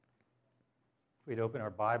If we'd open our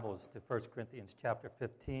Bibles to 1 Corinthians chapter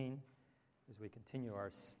 15 as we continue our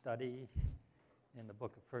study in the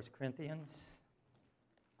book of 1 Corinthians.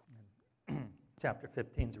 Chapter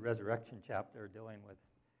 15 is a resurrection chapter dealing with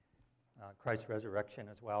Christ's resurrection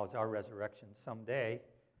as well as our resurrection someday.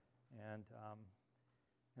 And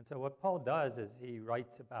so what Paul does is he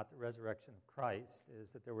writes about the resurrection of Christ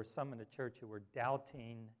is that there were some in the church who were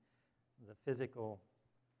doubting the physical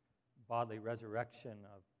bodily resurrection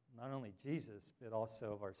of not only Jesus, but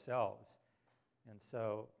also of ourselves. And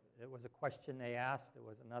so it was a question they asked. It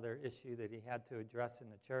was another issue that he had to address in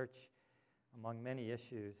the church among many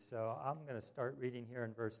issues. So I'm going to start reading here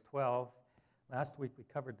in verse 12. Last week we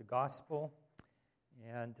covered the gospel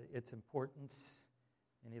and its importance,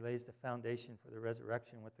 and he lays the foundation for the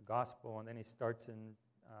resurrection with the gospel. And then he starts in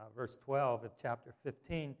verse 12 of chapter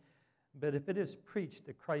 15. But if it is preached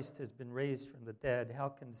that Christ has been raised from the dead, how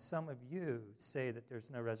can some of you say that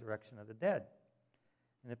there's no resurrection of the dead?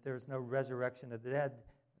 And if there's no resurrection of the dead,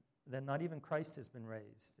 then not even Christ has been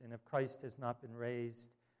raised. And if Christ has not been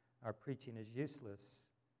raised, our preaching is useless,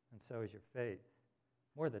 and so is your faith.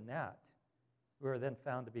 More than that, we are then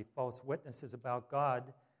found to be false witnesses about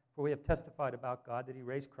God, for we have testified about God that he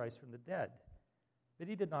raised Christ from the dead. But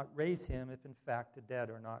he did not raise him if in fact the dead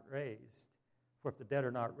are not raised. For if the dead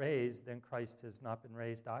are not raised, then Christ has not been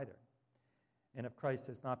raised either. And if Christ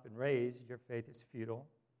has not been raised, your faith is futile,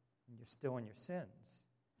 and you're still in your sins.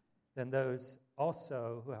 Then those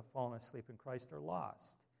also who have fallen asleep in Christ are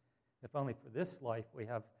lost. If only for this life we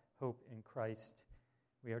have hope in Christ,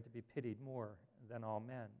 we are to be pitied more than all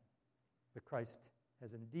men. But Christ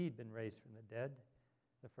has indeed been raised from the dead,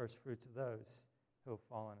 the first fruits of those who have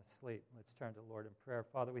fallen asleep. Let's turn to the Lord in prayer.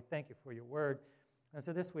 Father, we thank you for your word. And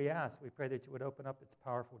so this we ask. We pray that you would open up its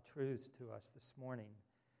powerful truths to us this morning.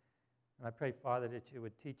 And I pray, Father, that you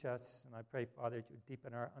would teach us. And I pray, Father, that you would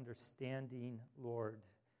deepen our understanding, Lord,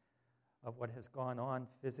 of what has gone on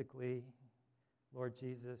physically, Lord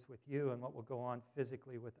Jesus, with you, and what will go on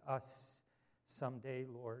physically with us someday,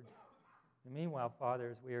 Lord. And meanwhile, Father,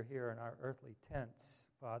 as we are here in our earthly tents,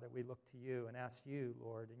 Father, we look to you and ask you,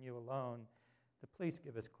 Lord, and you alone, to please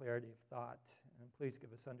give us clarity of thought, and please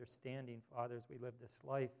give us understanding, Father, as we live this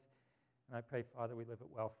life. And I pray, Father, we live it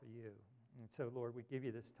well for you. And so, Lord, we give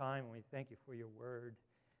you this time, and we thank you for your word.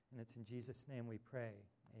 And it's in Jesus' name we pray.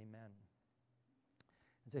 Amen.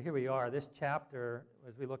 And so here we are. This chapter,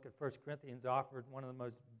 as we look at 1 Corinthians, offered one of the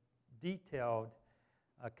most detailed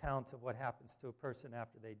accounts of what happens to a person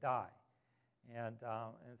after they die. And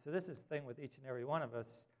so this is the thing with each and every one of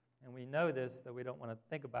us. And we know this, that we don't want to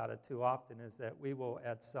think about it too often, is that we will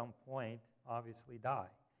at some point obviously die.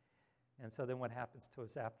 And so then what happens to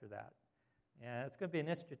us after that? And it's going to be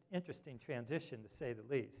an interesting transition, to say the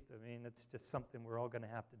least. I mean, it's just something we're all going to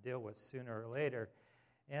have to deal with sooner or later.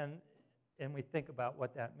 And we think about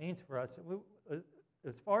what that means for us.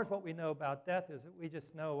 As far as what we know about death is that we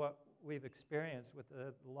just know what we've experienced with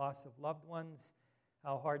the loss of loved ones,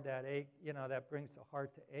 how hard that that brings the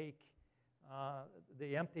heart to ache.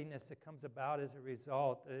 The emptiness that comes about as a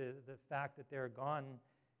result, the fact that they're gone,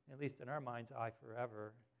 at least in our mind's eye,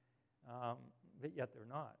 forever, but yet they're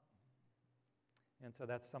not. And so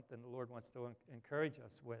that's something the Lord wants to encourage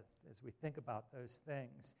us with as we think about those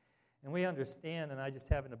things. And we understand, and I just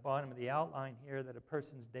have in the bottom of the outline here, that a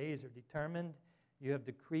person's days are determined. You have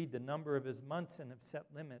decreed the number of his months and have set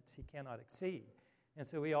limits he cannot exceed. And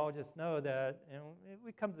so we all just know that, and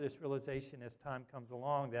we come to this realization as time comes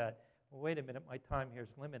along that, well, wait a minute, my time here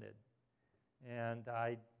is limited. And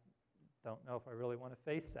I don't know if I really want to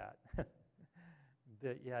face that.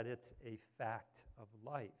 But yet it's a fact of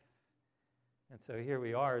life. And so here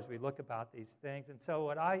we are as we look about these things. And so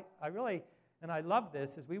what I really, and I love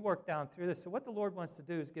this as we work down through this. So what the Lord wants to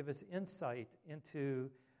do is give us insight into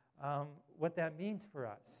what that means for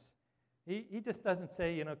us. He just doesn't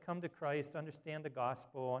say, come to Christ, understand the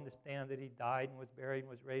gospel, understand that he died and was buried and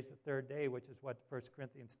was raised the third day, which is what 1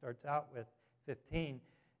 Corinthians starts out with, 15.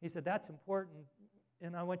 He said, that's important,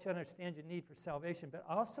 and I want you to understand your need for salvation, but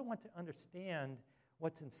I also want to understand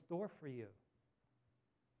what's in store for you.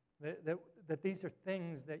 That these are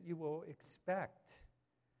things that you will expect,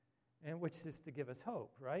 and which is to give us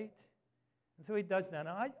hope, right? And so he does that.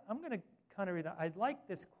 Now, I'm going to kind of read, I like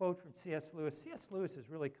this quote from C.S. Lewis. C.S. Lewis is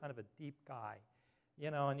really kind of a deep guy,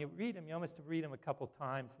 and you read him, you almost have to read him a couple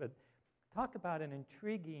times, but talk about an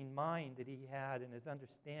intriguing mind that he had in his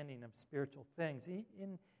understanding of spiritual things.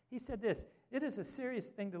 He said this: it is a serious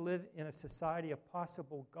thing to live in a society of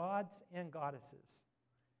possible gods and goddesses.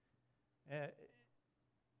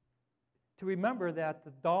 To remember that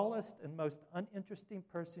the dullest and most uninteresting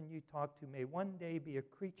person you talk to may one day be a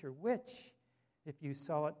creature which, if you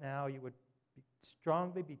saw it now, you would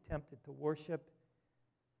strongly be tempted to worship,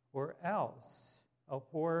 or else a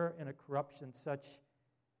horror and a corruption such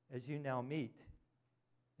as you now meet,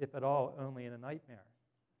 if at all only in a nightmare.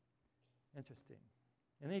 Interesting.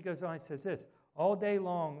 And then he goes on and says this, all day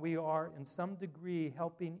long we are in some degree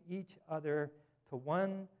helping each other to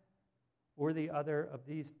one or the other of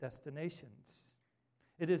these destinations.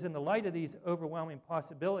 It is in the light of these overwhelming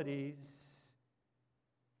possibilities,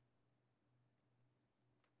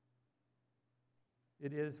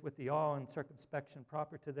 it is with the awe and circumspection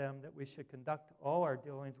proper to them that we should conduct all our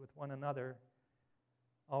dealings with one another,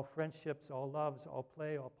 all friendships, all loves, all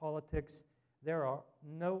play, all politics. There are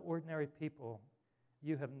no ordinary people.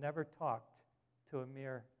 You have never talked to a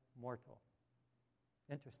mere mortal.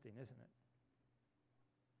 Interesting, isn't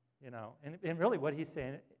it? You know, and really what he's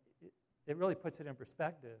saying, it really puts it in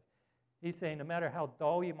perspective. He's saying no matter how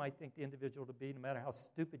dull you might think the individual to be, no matter how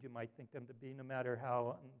stupid you might think them to be, no matter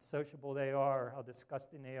how unsociable they are or how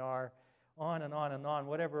disgusting they are, on and on and on,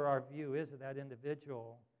 whatever our view is of that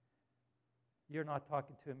individual, you're not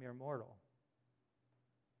talking to a mere mortal.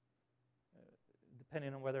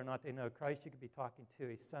 Depending on whether or not they know Christ, you could be talking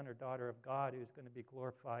to a son or daughter of God who's going to be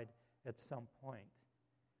glorified at some point.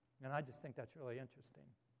 And I just think that's really interesting.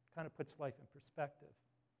 Kind of puts life in perspective.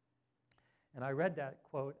 And I read that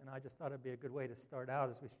quote, and I just thought it'd be a good way to start out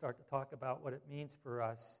as we start to talk about what it means for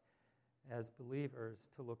us as believers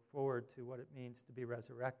to look forward to what it means to be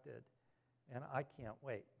resurrected. And I can't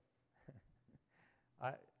wait.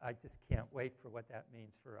 I just can't wait for what that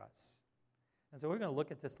means for us. And so we're going to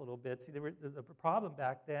look at this a little bit. See, the problem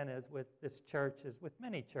back then is with this church, is with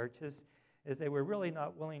many churches, is they were really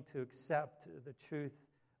not willing to accept the truth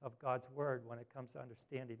of God's word when it comes to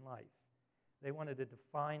understanding life. They wanted to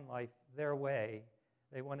define life their way.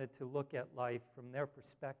 They wanted to look at life from their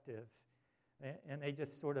perspective. And they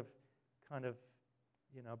just sort of kind of,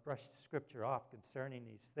 brushed Scripture off concerning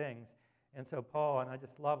these things. And so Paul, and I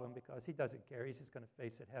just love him because he doesn't care. He's just going to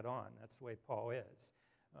face it head on. That's the way Paul is.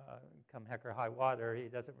 Come heck or high water, he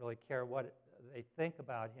doesn't really care what they think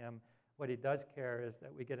about him. What he does care is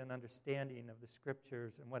that we get an understanding of the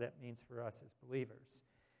Scriptures and what it means for us as believers.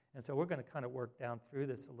 And so we're going to kind of work down through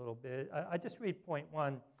this a little bit. I just read point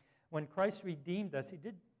 1. When Christ redeemed us,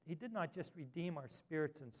 he did not just redeem our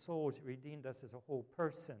spirits and souls, he redeemed us as a whole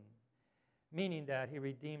person, meaning that he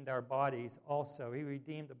redeemed our bodies also. He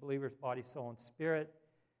redeemed the believer's body, soul, and spirit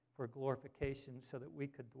for glorification so that we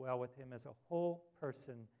could dwell with him as a whole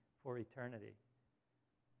person for eternity.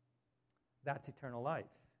 That's eternal life.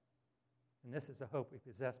 And this is the hope we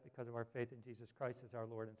possess because of our faith in Jesus Christ as our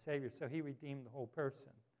Lord and Savior. So he redeemed the whole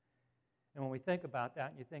person. And when we think about that,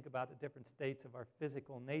 and you think about the different states of our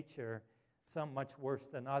physical nature, some much worse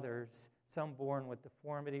than others, some born with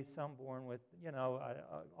deformities, some born with,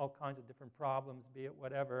 all kinds of different problems, be it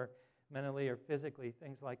whatever, mentally or physically,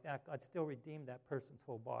 things like that, God still redeemed that person's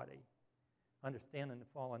whole body. Understanding the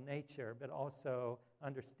fallen nature, but also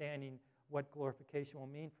understanding what glorification will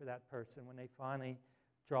mean for that person when they finally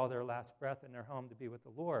draw their last breath in their home to be with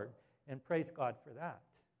the Lord. And praise God for that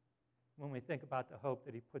when we think about the hope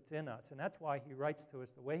that he puts in us. And that's why he writes to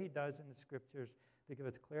us the way he does in the Scriptures to give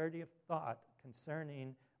us clarity of thought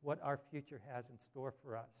concerning what our future has in store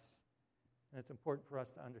for us. And it's important for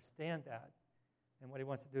us to understand that. And what he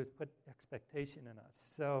wants to do is put expectation in us.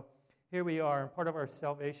 So here we are, and part of our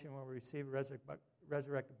salvation when we receive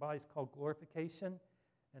resurrected bodies called glorification.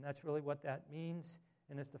 And that's really what that means.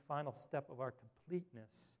 And it's the final step of our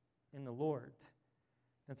completeness in the Lord.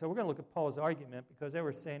 And so we're going to look at Paul's argument because they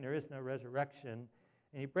were saying there is no resurrection.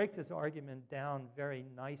 And he breaks his argument down very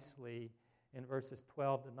nicely in verses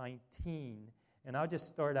 12 to 19. And I'll just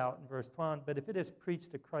start out in verse 12. But if it is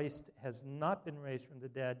preached that Christ has not been raised from the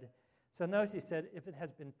dead, so notice he said, if it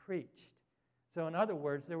has been preached. So in other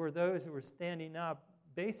words, there were those who were standing up,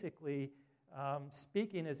 basically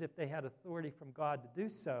speaking as if they had authority from God to do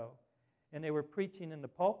so. And they were preaching in the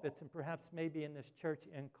pulpits, and perhaps maybe in this church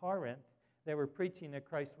in Corinth, they were preaching that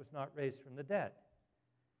Christ was not raised from the dead.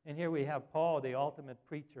 And here we have Paul, the ultimate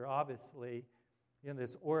preacher, obviously, in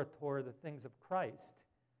this orator, the things of Christ,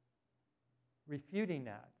 refuting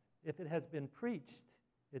that. If it has been preached,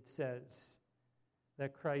 it says,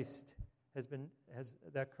 that Christ has been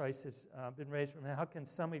raised from the dead. How can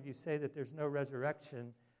some of you say that there's no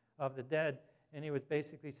resurrection of the dead? And he was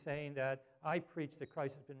basically saying that I preach that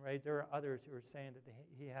Christ has been raised. There are others who are saying that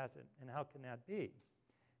he hasn't. And how can that be?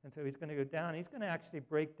 And so he's going to go down. He's going to actually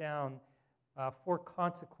break down 4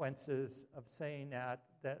 consequences of saying that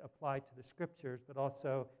apply to the Scriptures, but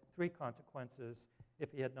also 3 consequences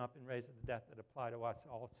if he had not been raised from the dead that apply to us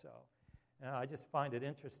also. And I just find it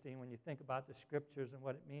interesting when you think about the Scriptures and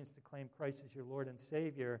what it means to claim Christ as your Lord and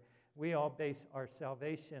Savior. we all base our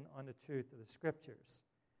salvation on the truth of the Scriptures.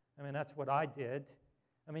 I mean, that's what I did.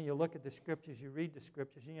 I mean, you look at the Scriptures, you read the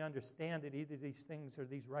Scriptures, and you understand that either these things or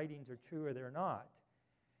these writings are true or they're not.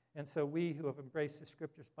 And so we who have embraced the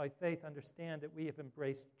Scriptures by faith understand that we have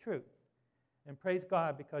embraced truth. And praise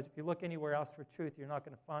God, because if you look anywhere else for truth, you're not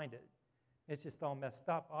going to find it. It's just all messed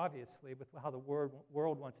up, obviously, with how the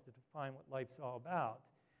world wants to define what life's all about.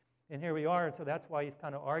 And here we are, and so that's why he's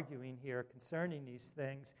kind of arguing here concerning these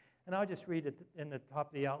things. And I'll just read it in the top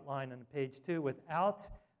of the outline on page 2. Without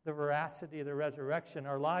the veracity of the resurrection,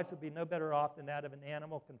 our lives would be no better off than that of an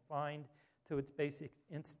animal confined to its basic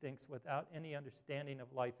instincts without any understanding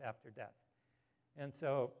of life after death. And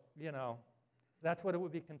so, that's what it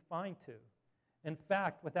would be confined to. In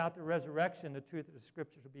fact, without the resurrection, the truth of the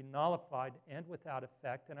Scriptures would be nullified and without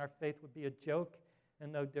effect, and our faith would be a joke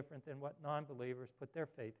and no different than what non-believers put their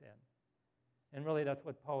faith in. And really, that's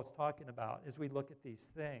what Paul is talking about as we look at these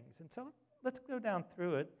things. And so let's go down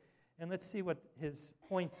through it, and let's see what his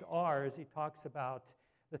points are as he talks about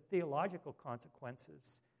the theological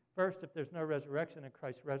consequences. First, if there's no resurrection in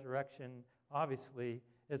Christ's resurrection, obviously,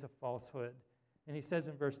 is a falsehood. And he says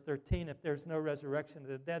in verse 13, if there's no resurrection of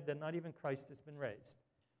the dead, then not even Christ has been raised,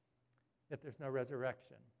 if there's no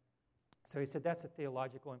resurrection. So he said that's a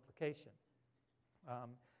theological implication.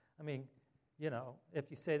 If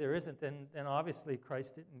you say there isn't, then obviously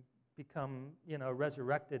Christ didn't become,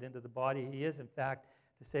 resurrected into the body he is. In fact,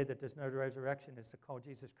 to say that there's no resurrection is to call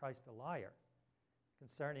Jesus Christ a liar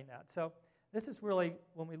concerning that. So this is really,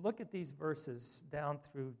 when we look at these verses down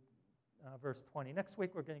through verse 20, next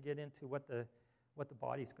week we're going to get into what the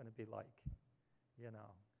body's going to be like.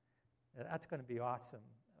 That's going to be awesome.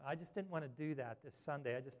 I just didn't want to do that this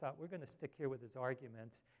Sunday. I just thought we're going to stick here with his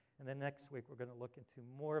arguments, and then next week we're going to look into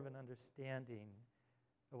more of an understanding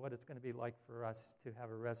of what it's going to be like for us to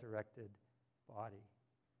have a resurrected body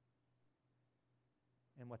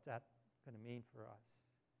and what that's going to mean for us.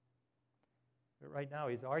 But right now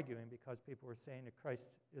he's arguing because people were saying that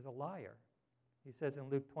Christ is a liar. He says in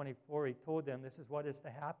Luke 24, he told them, this is what is to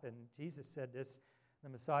happen. Jesus said this, the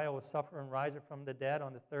Messiah will suffer and rise from the dead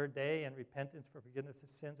on the third day, and repentance for forgiveness of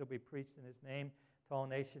sins will be preached in his name to all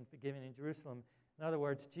nations, beginning in Jerusalem. In other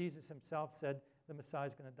words, Jesus himself said the Messiah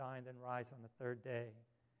is going to die and then rise on the third day.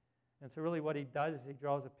 And so really what he does is he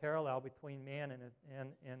draws a parallel between man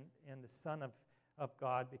and the Son of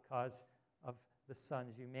God because of the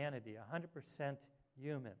Son's humanity, 100%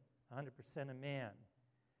 human, 100% a man.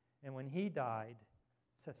 And when he died,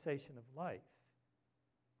 cessation of life.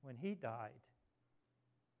 When he died,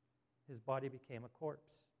 his body became a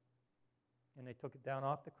corpse. And they took it down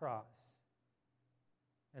off the cross.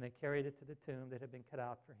 And they carried it to the tomb that had been cut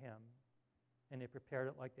out for him. And they prepared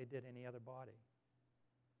it like they did any other body.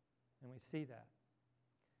 And we see that.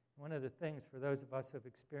 One of the things for those of us who have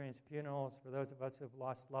experienced funerals, for those of us who have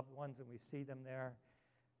lost loved ones and we see them there,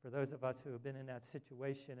 for those of us who have been in that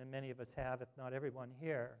situation, and many of us have, if not everyone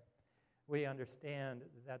here, we understand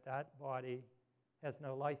that that body has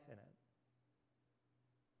no life in it.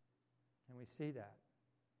 And we see that.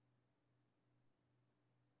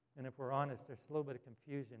 And if we're honest, there's a little bit of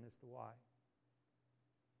confusion as to why.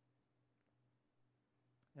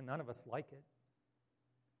 And none of us like it.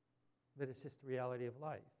 But it's just the reality of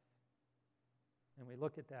life. And we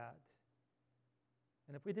look at that.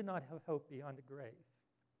 And if we did not have hope beyond the grave,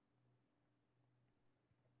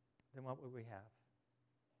 then what would we have?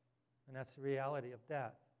 And that's the reality of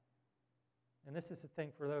death. And this is the thing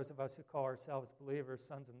for those of us who call ourselves believers,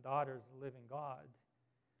 sons and daughters of the living God.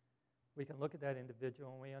 We can look at that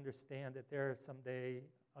individual and we understand that there someday,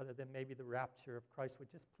 other than maybe the rapture of Christ,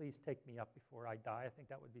 would just please take me up before I die. I think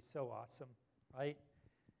that would be so awesome, right?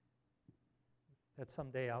 That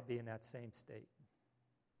someday I'll be in that same state.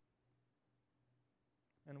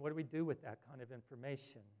 And what do we do with that kind of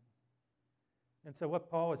information? And so what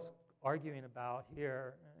Paul is arguing about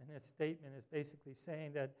here in his statement is basically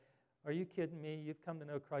saying that, are you kidding me? You've come to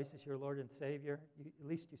know Christ as your Lord and Savior. At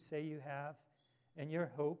least you say you have. And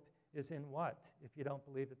your hope is in what? If you don't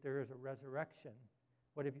believe that there is a resurrection,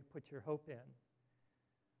 what have you put your hope in?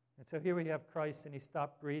 And so here we have Christ, and he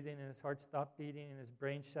stopped breathing, and his heart stopped beating, and his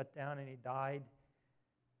brain shut down, and he died,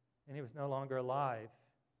 and he was no longer alive.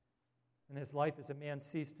 And his life as a man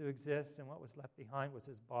ceased to exist, and what was left behind was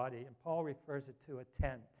his body. And Paul refers it to a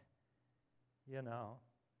tent.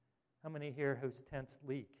 How many here whose tents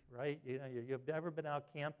leak, right? You've ever been out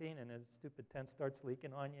camping and a stupid tent starts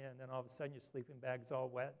leaking on you, and then all of a sudden your sleeping bag's all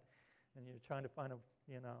wet, and you're trying to find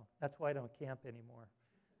that's why I don't camp anymore.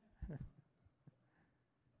 But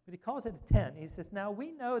he calls it a tent. He says, now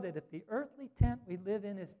we know that if the earthly tent we live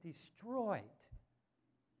in is destroyed,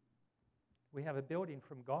 We have a building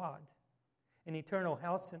from God, an eternal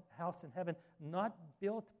house in heaven, not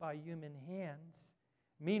built by human hands.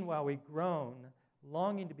 Meanwhile, we groan,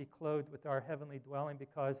 longing to be clothed with our heavenly dwelling,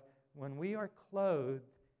 because when we are clothed,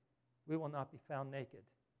 we will not be found naked.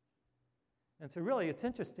 And so really, it's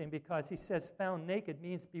interesting because he says found naked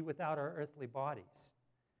means be without our earthly bodies.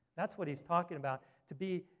 That's what he's talking about.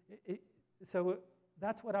 So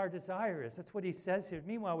that's what our desire is. That's what he says here.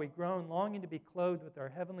 Meanwhile, we groan, longing to be clothed with our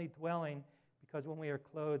heavenly dwelling, because when we are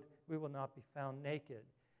clothed, we will not be found naked.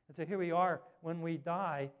 And so here we are when we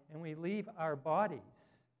die and we leave our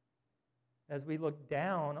bodies, as we look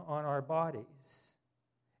down on our bodies,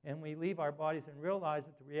 and we leave our bodies and realize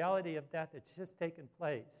that the reality of death has just taken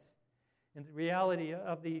place, and the reality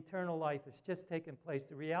of the eternal life has just taken place,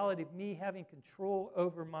 the reality of me having control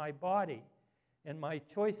over my body and my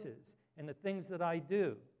choices and the things that I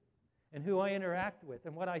do and who I interact with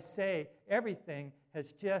and what I say, everything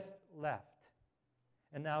has just left.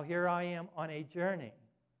 And now here I am on a journey.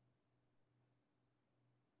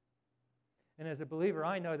 And as a believer,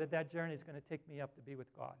 I know that that journey is going to take me up to be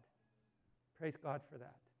with God. Praise God for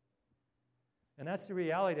that. And that's the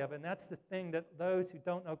reality of it. And that's the thing that those who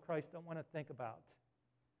don't know Christ don't want to think about.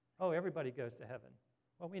 Oh, everybody goes to heaven.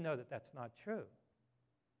 Well, we know that that's not true.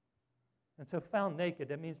 And so found naked,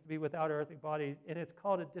 that means to be without earthly body, and it's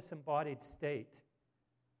called a disembodied state.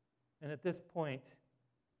 And at this point,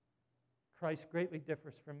 Christ greatly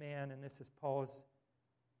differs from man, and this is Paul's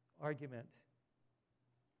argument.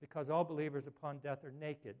 Because all believers upon death are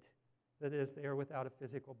naked. That is, they are without a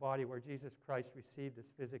physical body, where Jesus Christ received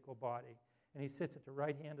this physical body. And he sits at the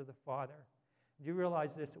right hand of the Father. Do you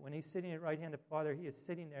realize this? That when he's sitting at the right hand of the Father, he is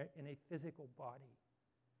sitting there in a physical body.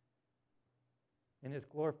 In his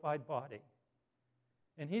glorified body.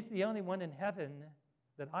 And he's the only one in heaven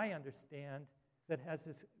that I understand that has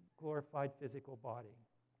this glorified physical body.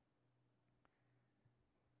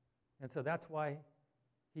 And so that's why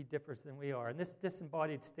he differs than we are. And this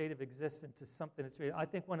disembodied state of existence is something that's really, I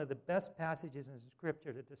think, one of the best passages in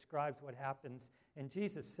Scripture that describes what happens. And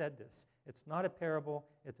Jesus said this. It's not a parable.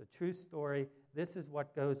 It's a true story. This is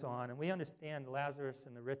what goes on. And we understand Lazarus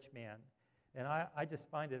and the rich man. And I just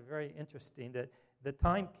find it very interesting that the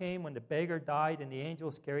time came when the beggar died and the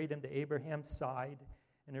angels carried him to Abraham's side.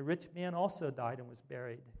 And the rich man also died and was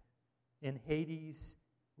buried. In Hades,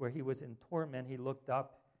 where he was in torment, he looked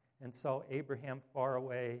up and saw Abraham far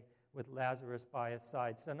away with Lazarus by his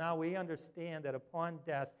side. So now we understand that upon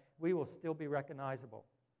death, we will still be recognizable.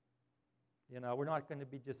 You know, we're not going to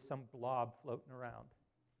be just some blob floating around,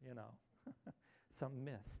 you know, some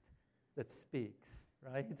mist that speaks,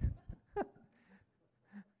 right?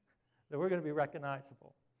 That we're going to be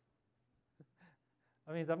recognizable.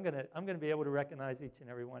 That means I'm going to be able to recognize each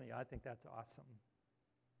and every one of you. I think that's awesome.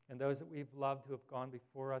 And those that we've loved who have gone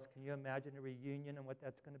before us, can you imagine a reunion and what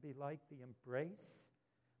that's going to be like? The embrace,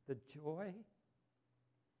 the joy.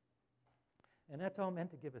 And that's all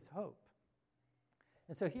meant to give us hope.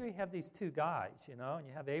 And so here you have these two guys, you know, and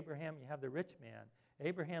you have Abraham, you have the rich man.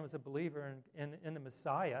 Abraham was a believer in the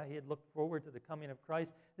Messiah. He had looked forward to the coming of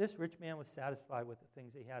Christ. This rich man was satisfied with the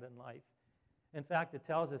things he had in life. In fact, it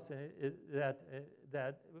tells us that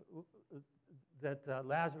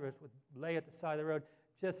Lazarus would lay at the side of the road,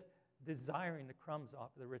 just desiring the crumbs off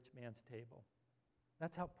of the rich man's table.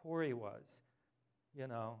 That's how poor he was, you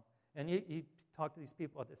know. And you talk to these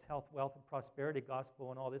people about this health, wealth, and prosperity gospel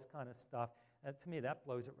and all this kind of stuff. And to me, that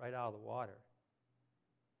blows it right out of the water.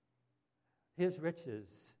 His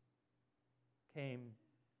riches came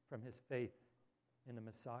from his faith in the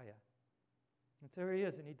Messiah. And so here he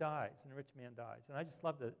is, and he dies, and the rich man dies. And I just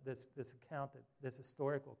love this account, this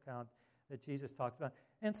historical account that Jesus talks about.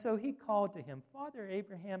 And so he called to him, Father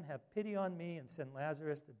Abraham, have pity on me, and send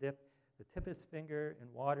Lazarus to dip the tip of his finger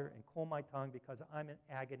in water and cool my tongue, because I'm in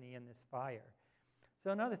agony in this fire.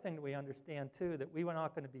 So another thing that we understand, too, that we were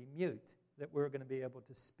not going to be mute, that we're going to be able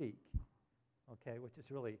to speak, okay, which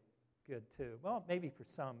is really good, too. Well, maybe for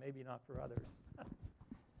some, maybe not for others. So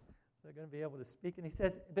they're going to be able to speak. And he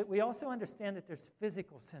says, but we also understand that there's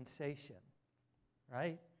physical sensation,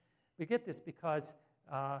 right? We get this because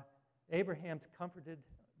Abraham's comforted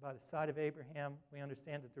by the side of Abraham. We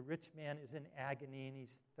understand that the rich man is in agony and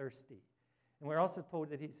he's thirsty. And we're also told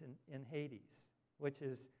that he's in Hades, which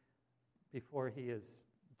is before he is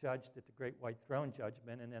judged at the great white throne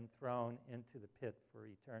judgment and then thrown into the pit for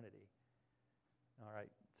eternity. All right,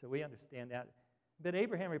 so we understand that. But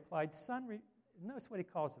Abraham replied, Son, notice what he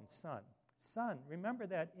calls him, son. Son, remember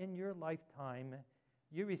that in your lifetime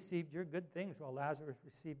you received your good things while Lazarus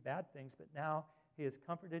received bad things, but now he is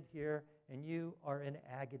comforted here and you are in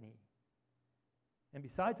agony. And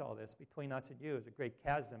besides all this, between us and you is a great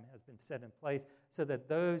chasm has been set in place so that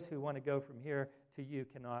those who want to go from here to you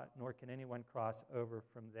cannot, nor can anyone cross over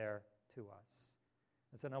from there to us.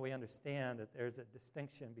 And so now we understand that there's a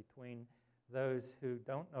distinction between those who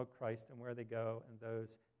don't know Christ and where they go and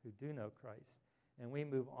those who do know Christ. And we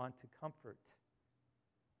move on to comfort.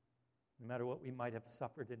 No matter what we might have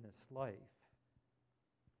suffered in this life,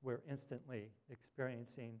 we're instantly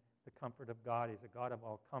experiencing the comfort of God. He's a God of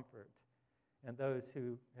all comfort. And those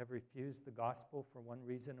who have refused the gospel for one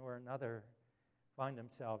reason or another find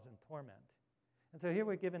themselves in torment. And so here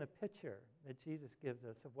we're given a picture that Jesus gives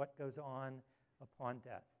us of what goes on upon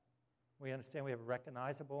death. We understand we have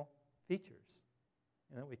recognizable features,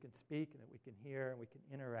 and that we can speak, and that we can hear, and we can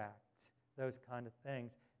interact, those kind of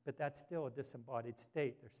things. But that's still a disembodied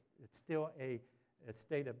state. It's still a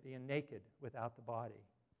state of being naked without the body.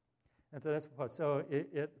 And so that's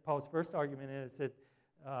Paul's first argument is that,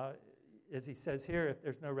 as he says here, if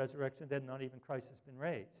there's no resurrection, then not even Christ has been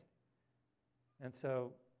raised. And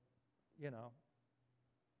so,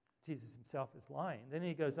 Jesus himself is lying. Then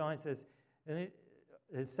he goes on and says,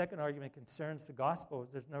 his second argument concerns the gospel.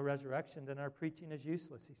 If there's no resurrection, then our preaching is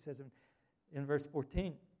useless. He says in verse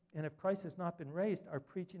 14, and if Christ has not been raised, our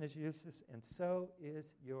preaching is useless, and so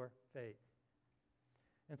is your faith.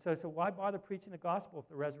 And so why bother preaching the gospel if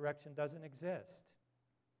the resurrection doesn't exist?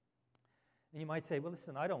 And you might say, well,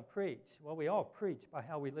 listen, I don't preach. Well, we all preach by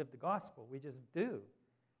how we live the gospel. We just do.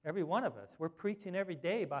 Every one of us. We're preaching every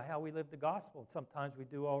day by how we live the gospel. Sometimes we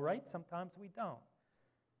do all right, sometimes we don't.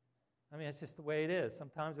 I mean, it's just the way it is.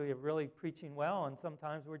 Sometimes we are really preaching well, and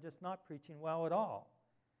sometimes we're just not preaching well at all.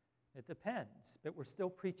 It depends, but we're still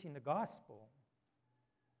preaching the gospel.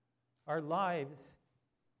 Our lives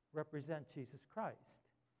represent Jesus Christ.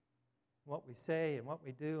 What we say and what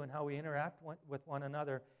we do and how we interact with one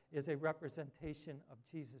another is a representation of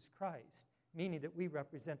Jesus Christ, meaning that we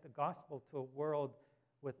represent the gospel to a world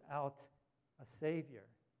without a Savior.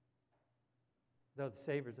 Though the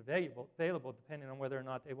Savior is available depending on whether or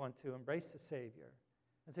not they want to embrace the Savior.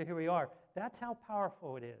 And so here we are. That's how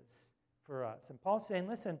powerful it is for us. And Paul's saying,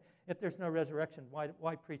 listen, if there's no resurrection,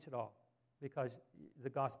 why preach at all? Because the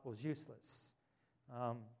gospel is useless.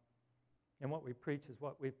 And what we preach is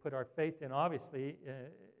what we've put our faith in, obviously,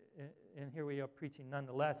 and here we are preaching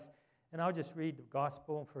nonetheless. And I'll just read the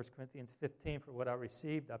gospel in 1 Corinthians 15. For what I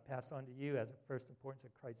received, I passed on to you as of first importance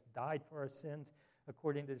that Christ died for our sins,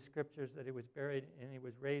 according to the Scriptures, that he was buried and he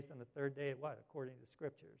was raised on the third day. What? According to the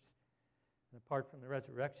Scriptures. And apart from the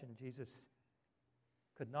resurrection, Jesus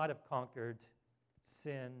could not have conquered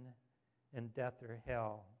sin and death or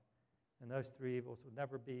hell. And those three evils would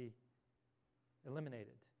never be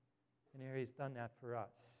eliminated. And here he's done that for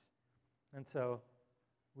us. And so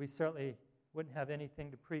we certainly wouldn't have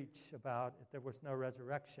anything to preach about if there was no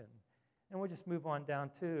resurrection. And we'll just move on down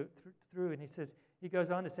through, and he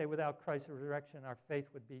goes on to say, without Christ's resurrection, our faith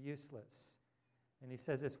would be useless. And he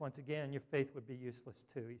says this once again, your faith would be useless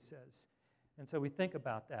too, he says. And so we think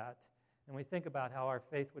about that, and we think about how our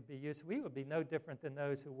faith would be useless. We would be no different than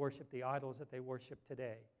those who worship the idols that they worship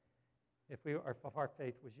today if our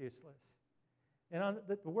faith was useless. And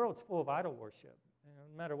the world's full of idol worship.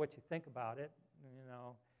 No matter what you think about it,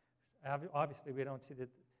 obviously we don't see that.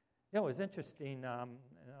 It was interesting.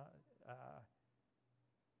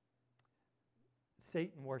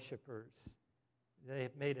 Satan worshipers, they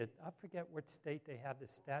have made it. I forget what state they have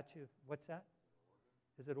this statue. What's that?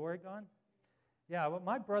 Is it Oregon? Yeah, well,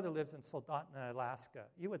 my brother lives in Soldotna, Alaska.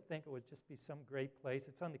 You would think it would just be some great place.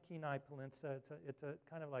 It's on the Kenai Peninsula. It's a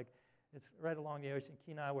kind of like, it's right along the ocean,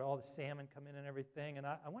 Kenai, where all the salmon come in and everything. And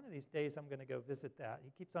one of these days I'm going to go visit that.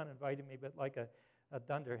 He keeps on inviting me, but like a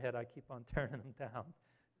dunderhead, I keep on turning him down.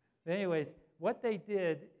 But anyways, what they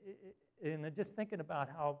did, and just thinking about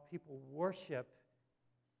how people worship,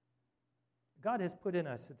 God has put in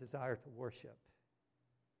us a desire to worship.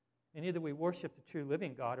 And either we worship the true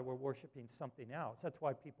living God or we're worshiping something else. That's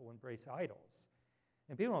why people embrace idols.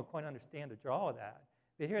 And people don't quite understand the draw of that.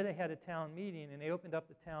 But here they had a town meeting, and they opened up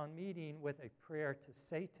the town meeting with a prayer to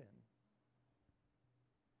Satan.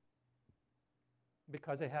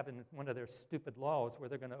 Because they have in one of their stupid laws where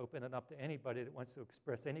they're going to open it up to anybody that wants to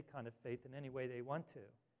express any kind of faith in any way they want to.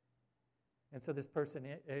 And so this person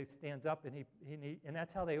stands up, and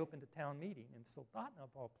that's how they opened the town meeting in Soldotna, of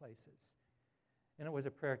all places. And it was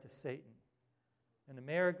a prayer to Satan. And the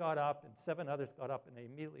mayor got up, and 7 others got up, and they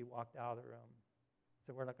immediately walked out of the room.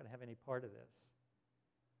 So we're not going to have any part of this.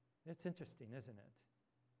 It's interesting, isn't it?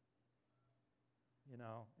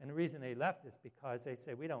 And the reason they left is because they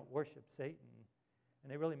say, we don't worship Satan.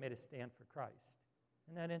 And they really made a stand for Christ.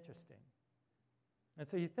 Isn't that interesting? And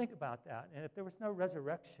so you think about that. And if there was no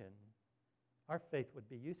resurrection, our faith would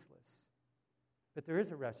be useless. But there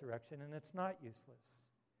is a resurrection, and it's not useless.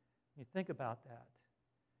 You think about that.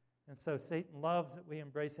 And so Satan loves that we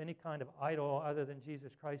embrace any kind of idol other than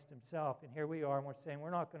Jesus Christ himself. And here we are, and we're saying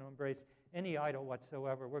we're not going to embrace any idol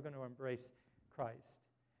whatsoever. We're going to embrace Christ.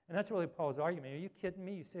 And that's really Paul's argument. Are you kidding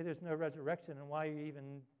me? You say there's no resurrection, and why are you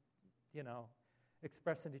even,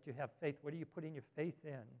 expressing that you have faith? What are you putting your faith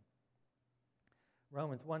in?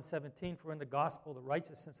 Romans 1:17, for in the gospel the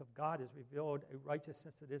righteousness of God is revealed, a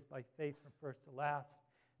righteousness that is by faith from first to last.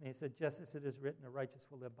 And he said, just as it is written, the righteous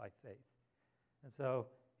will live by faith. And so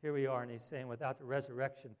here we are, and he's saying without the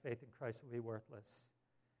resurrection, faith in Christ will be worthless.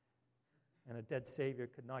 And a dead Savior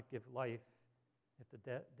could not give life if the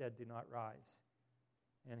dead do not rise.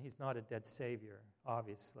 And he's not a dead Savior,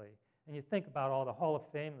 obviously. And you think about all the Hall of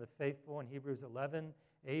Fame of the faithful in Hebrews 11,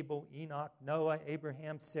 Abel, Enoch, Noah,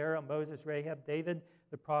 Abraham, Sarah, Moses, Rahab, David,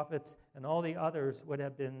 the prophets, and all the others would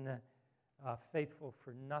have been faithful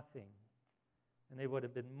for nothing. And they would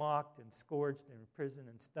have been mocked and scourged and imprisoned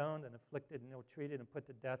and stoned and afflicted and ill-treated and put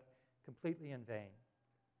to death completely in vain.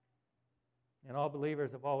 And all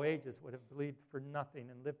believers of all ages would have believed for nothing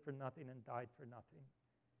and lived for nothing and died for nothing.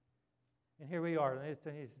 And here we are, and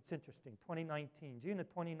it's interesting, 2019, June of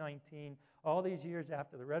 2019, all these years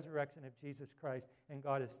after the resurrection of Jesus Christ, and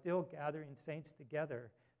God is still gathering saints together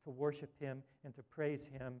to worship him and to praise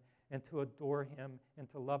him and to adore him and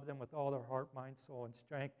to love them with all their heart, mind, soul, and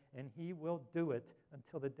strength. And he will do it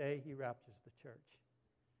until the day he raptures the church.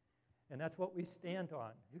 And that's what we stand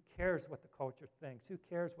on. Who cares what the culture thinks? Who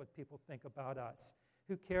cares what people think about us?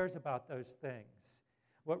 Who cares about those things?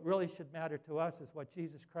 What really should matter to us is what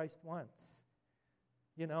Jesus Christ wants.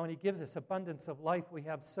 And he gives us abundance of life. We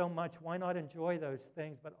have so much. Why not enjoy those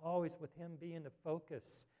things, but always with him being the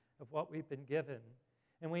focus of what we've been given?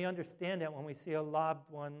 And we understand that when we see a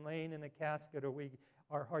loved one laying in a casket, or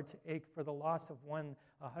our hearts ache for the loss of one,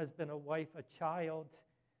 a husband, a wife, a child,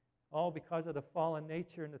 all because of the fallen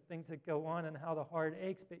nature and the things that go on and how the heart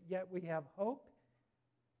aches. But yet we have hope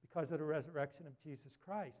because of the resurrection of Jesus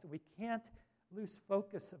Christ. We can't lose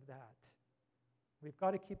focus of that. We've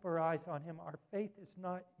got to keep our eyes on him. Our faith is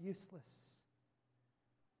not useless.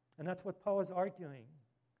 And that's what Paul is arguing.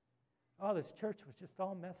 Oh, this church was just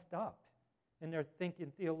all messed up. And they're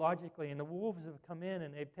thinking theologically, and the wolves have come in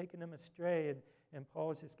and they've taken them astray, and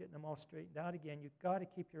Paul is just getting them all straightened out again. You've got to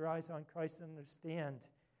keep your eyes on Christ and understand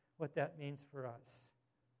what that means for us.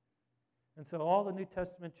 And so all the New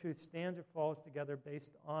Testament truth stands or falls together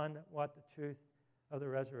based on what the truth of the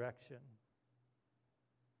resurrection.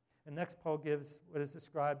 And next, Paul gives what is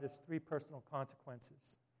described as 3 personal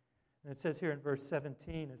consequences. And it says here in verse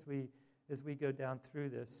 17, as we go down through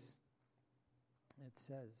this, it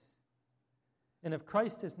says, and if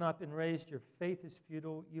Christ has not been raised, your faith is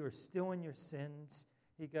futile. You are still in your sins.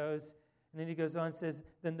 He goes, and then he goes on and says,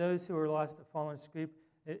 then those who are lost have fallen asleep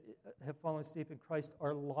in Christ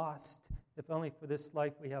are lost. If only for this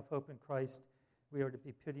life we have hope in Christ, we are to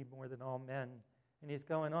be pitied more than all men. And he's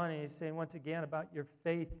going on and he's saying once again about your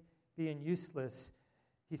faith being useless.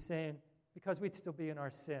 He's saying, because we'd still be in our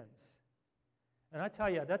sins. And I tell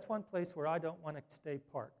you, that's one place where I don't want to stay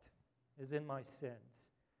parked, is in my sins.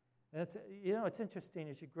 And it's interesting,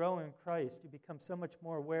 as you grow in Christ, you become so much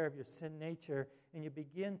more aware of your sin nature, and you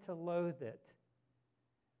begin to loathe it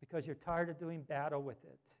because you're tired of doing battle with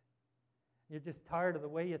it. You're just tired of the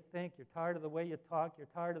way you think. You're tired of the way you talk. You're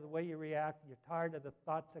tired of the way you react. You're tired of the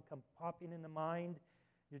thoughts that come popping in the mind.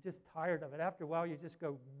 You're just tired of it. After a while, you just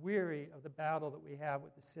go weary of the battle that we have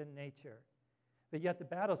with the sin nature. But yet the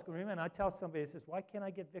battle's going on. I tell somebody, says, why can't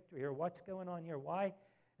I get victory here? What's going on here? Why?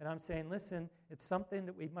 And I'm saying, listen, it's something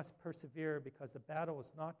that we must persevere because the battle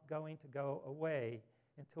is not going to go away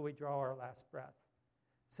until we draw our last breath.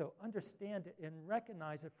 So understand it and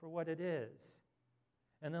recognize it for what it is.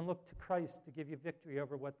 And then look to Christ to give you victory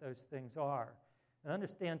over what those things are. And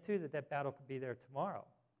understand, too, that battle could be there tomorrow.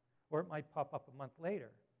 Or it might pop up a month later.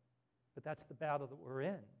 But that's the battle that we're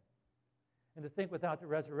in. And to think without the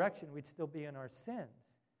resurrection, we'd still be in our sins.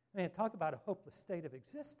 I mean, talk about a hopeless state of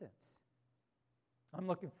existence. I'm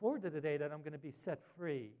looking forward to the day that I'm going to be set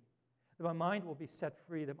free. That my mind will be set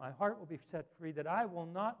free. That my heart will be set free. That I will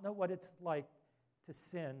not know what it's like to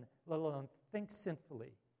sin, let alone think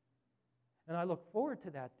sinfully. And I look forward to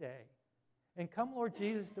that day. And come, Lord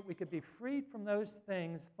Jesus, that we could be freed from those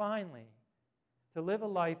things finally, to live a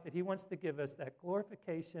life that he wants to give us, that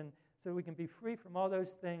glorification, so we can be free from all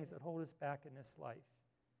those things that hold us back in this life.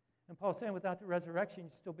 And Paul's saying without the resurrection,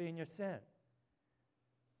 you'd still be in your sin.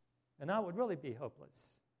 And that would really be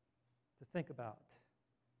hopeless to think about.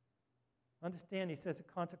 Understand, he says, the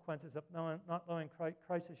consequences of not knowing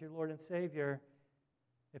Christ as your Lord and Savior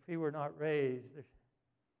if he were not raised,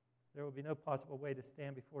 there will be no possible way to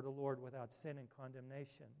stand before the Lord without sin and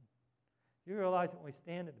condemnation. Do you realize when we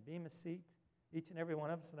stand at the bema seat, each and every one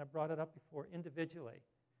of us, and I brought it up before, individually,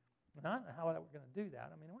 and I don't know how we're going to do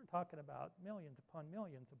that. I mean, we're talking about millions upon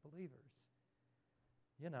millions of believers.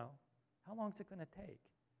 You know, how long is it going to take?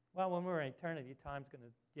 Well, when we're in eternity, time's going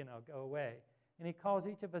to, go away. And he calls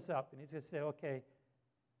each of us up, and he's going to say, okay,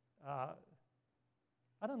 I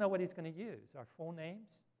don't know what he's going to use. Our full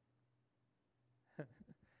names? And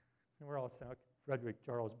we're all saying, Frederick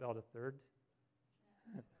Charles Bell III.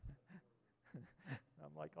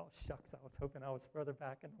 I'm like, oh, shucks, I was hoping I was further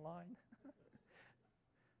back in the line.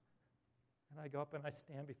 And I go up and I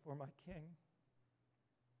stand before my king.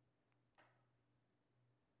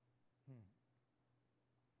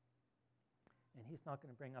 And he's not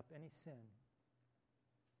going to bring up any sin.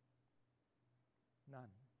 None.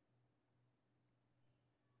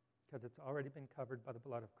 Because it's already been covered by the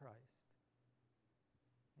blood of Christ.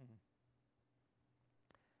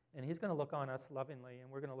 And he's going to look on us lovingly,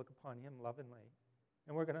 and we're going to look upon him lovingly.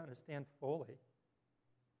 And we're going to understand fully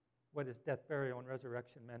what his death, burial, and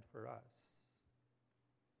resurrection meant for us.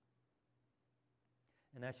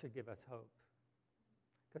 And that should give us hope.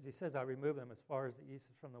 Because he says, I remove them as far as the east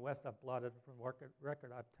is from the west. I've blotted them from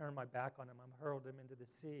record. I've turned my back on them. I've hurled them into the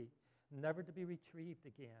sea, never to be retrieved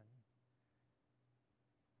again.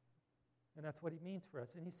 And that's what he means for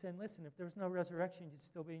us. And he's saying, listen, if there's no resurrection, you'd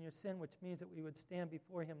still be in your sin, which means that we would stand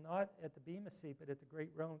before him not at the bema seat, but at the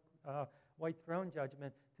great white throne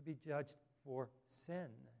judgment to be judged for sin.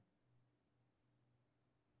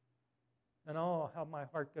 And oh, how my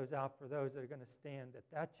heart goes out for those that are going to stand at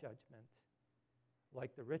that judgment,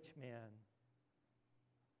 like the rich man,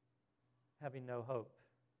 having no hope,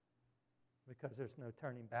 because there's no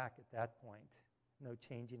turning back at that point, no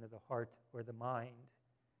changing of the heart or the mind.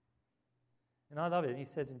 And I love it. And he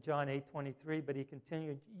says in John 8:23, but he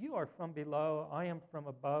continued, you are from below, I am from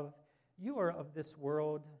above. You are of this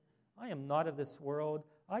world, I am not of this world.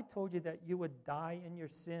 I told you that you would die in your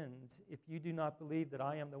sins. If you do not believe that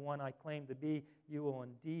I am the one I claim to be, you will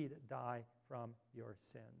indeed die from your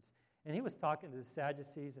sins. And he was talking to the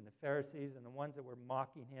Sadducees and the Pharisees and the ones that were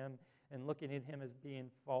mocking him and looking at him as being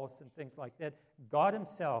false and things like that. God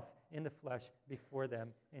himself in the flesh before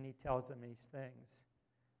them, and he tells them these things.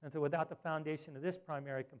 And so without the foundation of this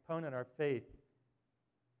primary component, our faith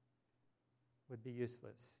would be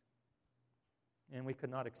useless. And we could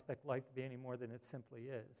not expect life to be any more than it simply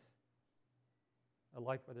is. A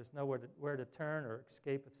life where there's nowhere to turn or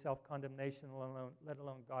escape of self-condemnation, let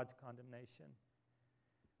alone God's condemnation.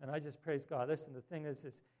 And I just praise God. Listen, the thing is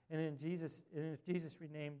this, and if Jesus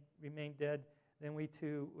remained dead, then we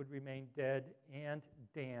too would remain dead and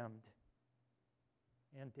damned.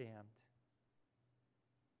 And damned.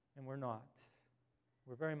 And we're not.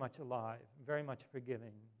 We're very much alive, very much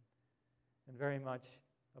forgiving, and very much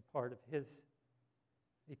a part of his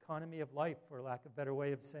economy of life, for lack of a better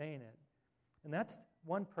way of saying it. And that's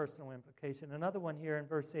one personal implication. Another one here in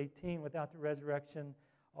verse 18, without the resurrection,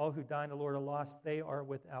 all who die in the Lord are lost. They are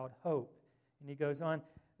without hope. And he goes on,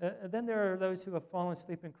 then there are those who have fallen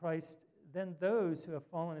asleep in Christ. Then those who have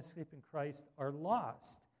fallen asleep in Christ are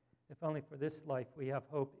lost. If only for this life we have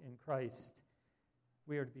hope in Christ,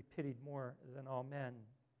 we are to be pitied more than all men.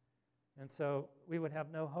 And so we would have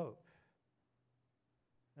no hope.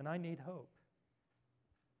 And I need hope.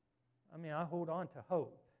 I mean, I hold on to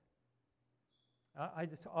hope. I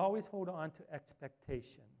just always hold on to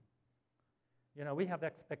expectation. You know, we have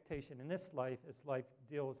expectation in this life as life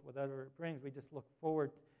deals with whatever it brings. We just look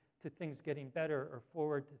forward to things getting better, or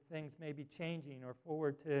forward to things maybe changing, or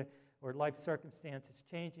forward to or life circumstances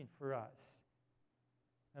changing for us.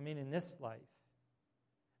 I mean, in this life.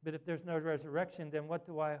 But if there's no resurrection, then what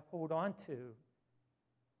do I hold on to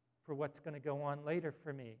for what's going to go on later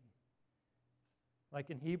for me? Like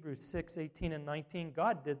in Hebrews 6:18 and 19,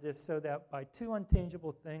 God did this so that by two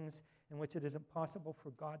unchangeable things in which it is impossible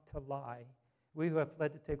for God to lie, we who have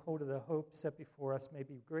fled to take hold of the hope set before us may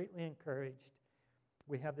be greatly encouraged.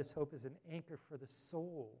 We have this hope as an anchor for the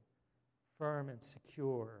soul, firm and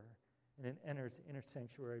secure, and it enters the inner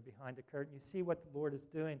sanctuary behind the curtain. You see what the Lord is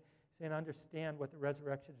doing. He's saying, understand what the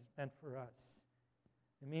resurrection has meant for us.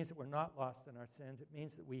 It means that we're not lost in our sins. It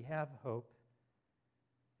means that we have hope.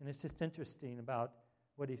 And it's just interesting about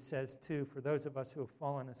what he says, too, for those of us who have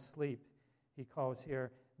fallen asleep, he calls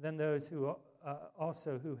here, then those who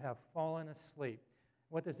also who have fallen asleep.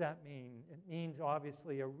 What does that mean? It means,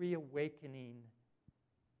 obviously, a reawakening.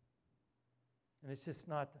 And it's just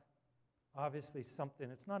not, obviously, something,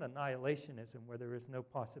 it's not annihilationism where there is no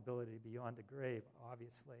possibility beyond the grave,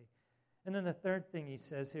 obviously. And then the third thing he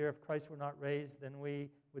says here, if Christ were not raised, then we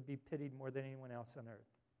would be pitied more than anyone else on earth.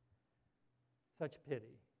 Such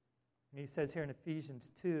pity. And he says here in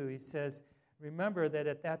Ephesians 2, he says, remember that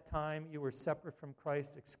at that time you were separate from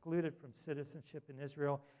Christ, excluded from citizenship in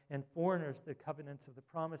Israel, and foreigners to the covenants of the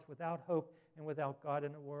promise, without hope and without God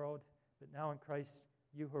in the world. But now in Christ,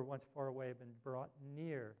 you who were once far away have been brought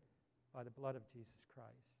near by the blood of Jesus Christ.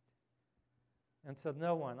 And so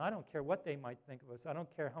no one, I don't care what they might think of us. I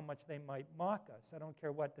don't care how much they might mock us. I don't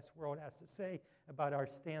care what this world has to say about our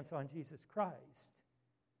stance on Jesus Christ.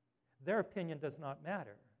 Their opinion does not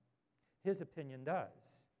matter. His opinion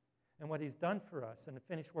does. And what he's done for us and the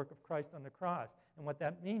finished work of Christ on the cross and what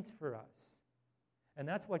that means for us. And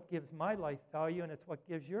that's what gives my life value, and it's what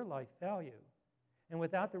gives your life value. And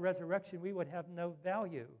without the resurrection, we would have no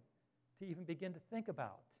value to even begin to think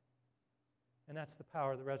about. And that's the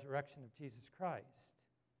power of the resurrection of Jesus Christ.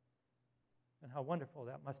 And how wonderful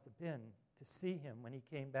that must have been to see him when he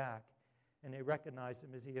came back. And they recognized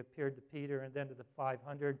him as he appeared to Peter and then to the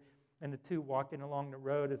 500. And the two walking along the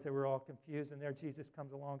road as they were all confused. And there Jesus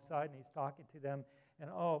comes alongside and he's talking to them. And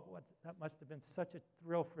that must have been such a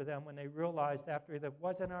thrill for them when they realized after that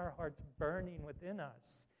wasn't our hearts burning within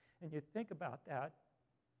us. And you think about that.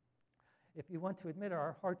 If you want to admit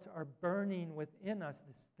our hearts are burning within us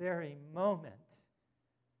this very moment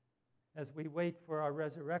as we wait for our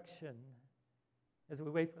resurrection, as we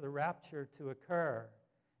wait for the rapture to occur.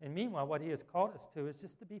 And meanwhile, what he has called us to is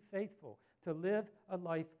just to be faithful, to live a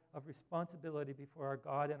life of responsibility before our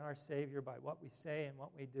God and our Savior by what we say and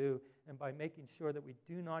what we do, and by making sure that we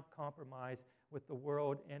do not compromise with the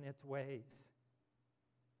world and its ways.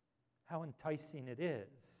 How enticing it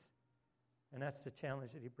is. And that's the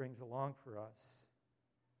challenge that he brings along for us.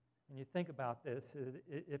 And you think about this,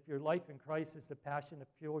 if your life in Christ is the passion that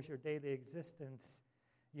fuels your daily existence,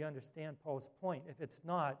 you understand Paul's point. If it's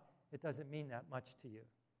not, it doesn't mean that much to you.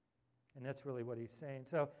 And that's really what he's saying.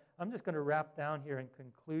 So I'm just going to wrap down here in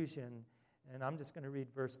conclusion, and I'm just going to read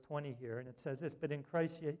verse 20 here. And it says this, but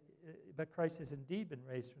Christ has indeed been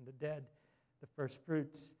raised from the dead, the first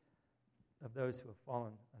fruits of those who have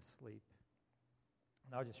fallen asleep.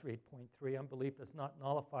 And I'll just read point 3. Unbelief does not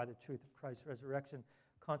nullify the truth of Christ's resurrection.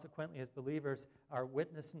 Consequently, as believers, our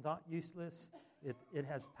witness is not useless. It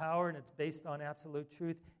has power, and it's based on absolute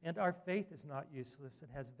truth. And our faith is not useless. It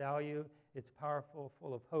has value. It's powerful,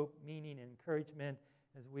 full of hope, meaning, and encouragement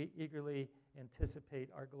as we eagerly anticipate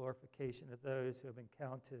our glorification of those who have been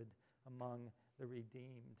counted among the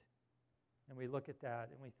redeemed. And we look at that,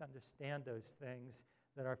 and we understand those things,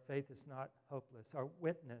 that our faith is not hopeless. Our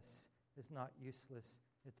witness is not useless.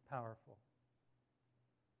 It's powerful.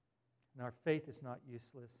 And our faith is not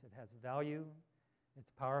useless. It has value.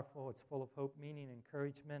 It's powerful. It's full of hope, meaning,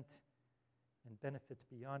 encouragement, and benefits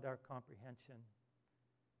beyond our comprehension.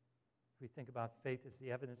 If we think about faith as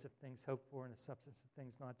the evidence of things hoped for and the substance of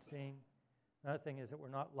things not seen. Another thing is that we're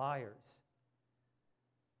not liars.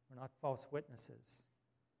 We're not false witnesses.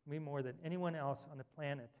 We, more than anyone else on the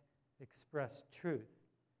planet, express truth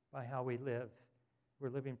by how we live. We're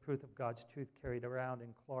living proof of God's truth carried around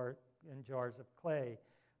in jars of clay,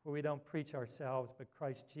 where we don't preach ourselves, but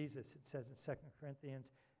Christ Jesus, it says in 2 Corinthians,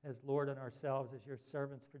 as Lord and ourselves as your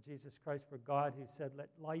servants for Jesus Christ, for God who said, let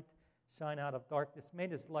light shine out of darkness, made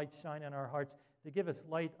his light shine in our hearts to give us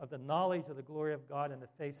light of the knowledge of the glory of God in the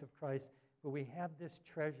face of Christ. But we have this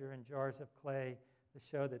treasure in jars of clay to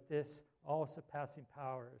show that this all-surpassing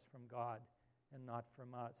power is from God and not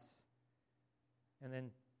from us. And then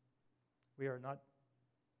we are not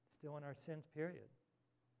still in our sins, period.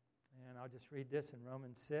 And I'll just read this in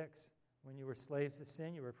Romans 6. When you were slaves to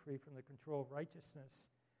sin, you were free from the control of righteousness.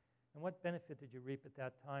 And what benefit did you reap at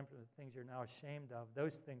that time from the things you're now ashamed of?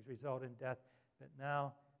 Those things result in death. But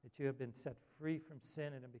now that you have been set free from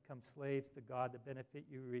sin and have become slaves to God, the benefit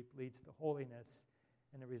you reap leads to holiness,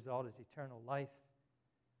 and the result is eternal life.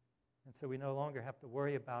 And so we no longer have to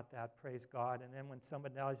worry about that, praise God. And then when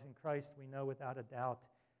someone dies in Christ, we know without a doubt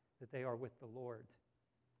that they are with the Lord.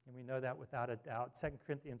 And we know that without a doubt. 2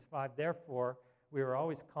 Corinthians 5, therefore, we are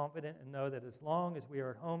always confident and know that as long as we are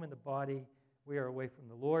at home in the body, we are away from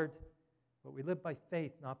the Lord. But we live by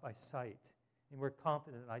faith, not by sight. And we're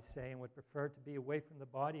confident, I say, and would prefer to be away from the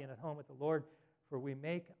body and at home with the Lord, for we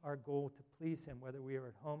make our goal to please him, whether we are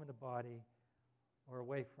at home in the body or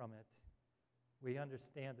away from it. We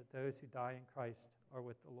understand that those who die in Christ are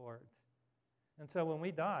with the Lord. And so when we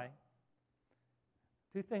die,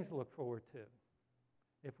 two things to look forward to.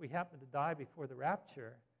 If we happen to die before the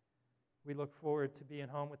rapture, we look forward to being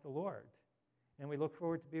home with the Lord. And we look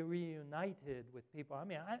forward to be reunited with people.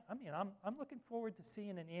 I'm looking forward to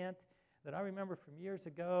seeing an aunt that I remember from years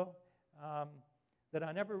ago that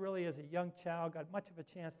I never really, as a young child, got much of a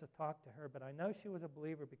chance to talk to her, but I know she was a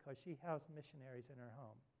believer because she housed missionaries in her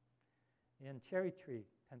home in Cherry Tree,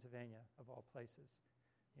 Pennsylvania, of all places,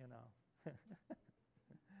 you know.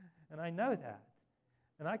 And I know that.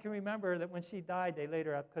 And I can remember that when she died, they laid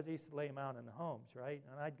her up, because they used to lay them out in the homes, right?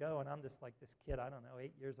 And I'd go, and I'm just like this kid, I don't know,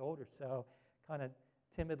 8 years old or so, kind of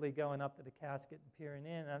timidly going up to the casket and peering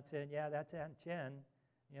in, and I'm saying, yeah, that's Aunt Jen,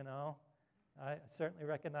 you know. I certainly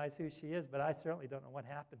recognize who she is, but I certainly don't know what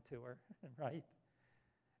happened to her, right?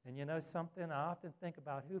 And you know something? I often think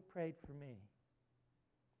about who prayed for me.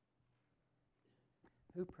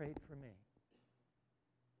 Who prayed for me?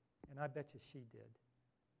 And I bet you she did.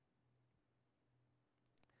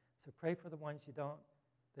 So pray for the ones that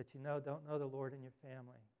you know don't know the Lord in your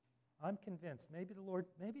family. I'm convinced, maybe the Lord,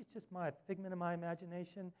 maybe it's just my figment of my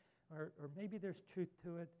imagination, or maybe there's truth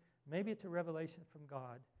to it. Maybe it's a revelation from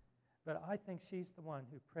God. But I think she's the one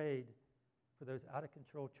who prayed for those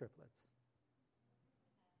out-of-control triplets.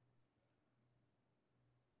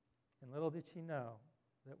 And little did she know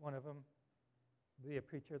that one of them would be a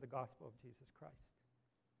preacher of the gospel of Jesus Christ.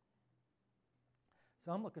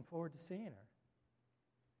 So I'm looking forward to seeing her,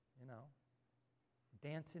 you know,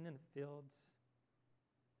 dancing in the fields,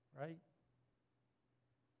 right?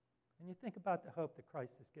 And you think about the hope that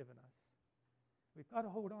Christ has given us. We've got to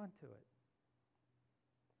hold on to it.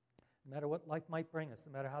 No matter what life might bring us,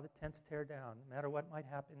 no matter how the tents tear down, no matter what might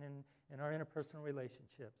happen in our interpersonal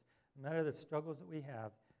relationships, no matter the struggles that we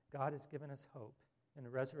have, God has given us hope in the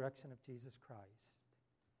resurrection of Jesus Christ.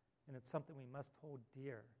 And it's something we must hold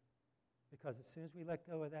dear, because as soon as we let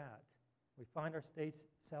go of that, we find ourselves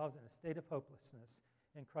in a state of hopelessness,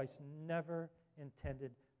 and Christ never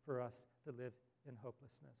intended for us to live in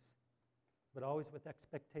hopelessness, but always with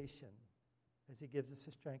expectation, as he gives us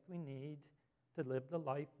the strength we need to live the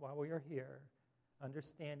life while we are here,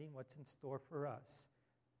 understanding what's in store for us,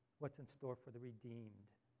 what's in store for the redeemed.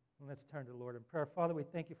 And let's turn to the Lord in prayer. Father, we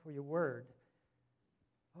thank you for your word.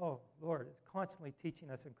 Oh, Lord, it's constantly teaching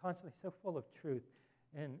us and constantly so full of truth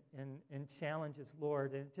and challenges,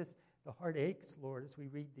 Lord. And just the heart aches, Lord, as we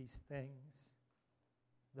read these things.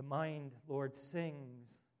 The mind, Lord,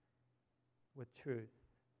 sings with truth.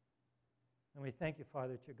 And we thank you,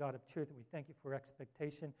 Father, that you're God of truth, and we thank you for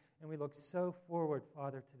expectation, and we look so forward,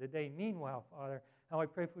 Father, to the day. Meanwhile, Father, how I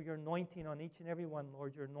pray for your anointing on each and every one,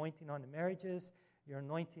 Lord, your anointing on the marriages, your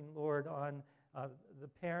anointing, Lord, on the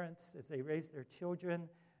parents as they raise their children,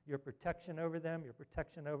 your protection over them, your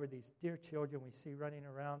protection over these dear children we see running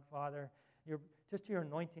around, Father. Just your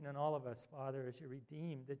anointing on all of us, Father, as you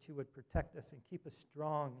redeemed, that you would protect us and keep us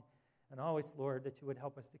strong, and always, Lord, that you would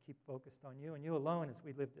help us to keep focused on you and you alone as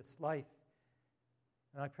we live this life.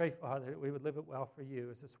 And I pray, Father, that we would live it well for you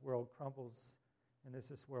as this world crumbles and as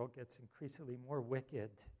this world gets increasingly more wicked.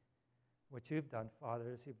 What you've done,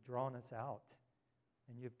 Father, is you've drawn us out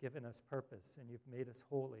and you've given us purpose and you've made us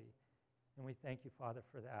holy. And we thank you, Father,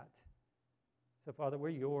 for that. So, Father, we're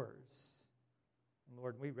yours. And,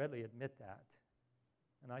 Lord, we readily admit that.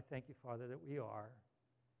 And I thank you, Father, that we are.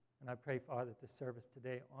 And I pray, Father, that the service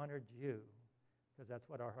today honored you, because that's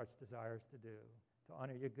what our heart's desire is to do, to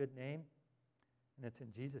honor your good name. And it's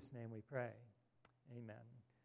in Jesus' name we pray. Amen.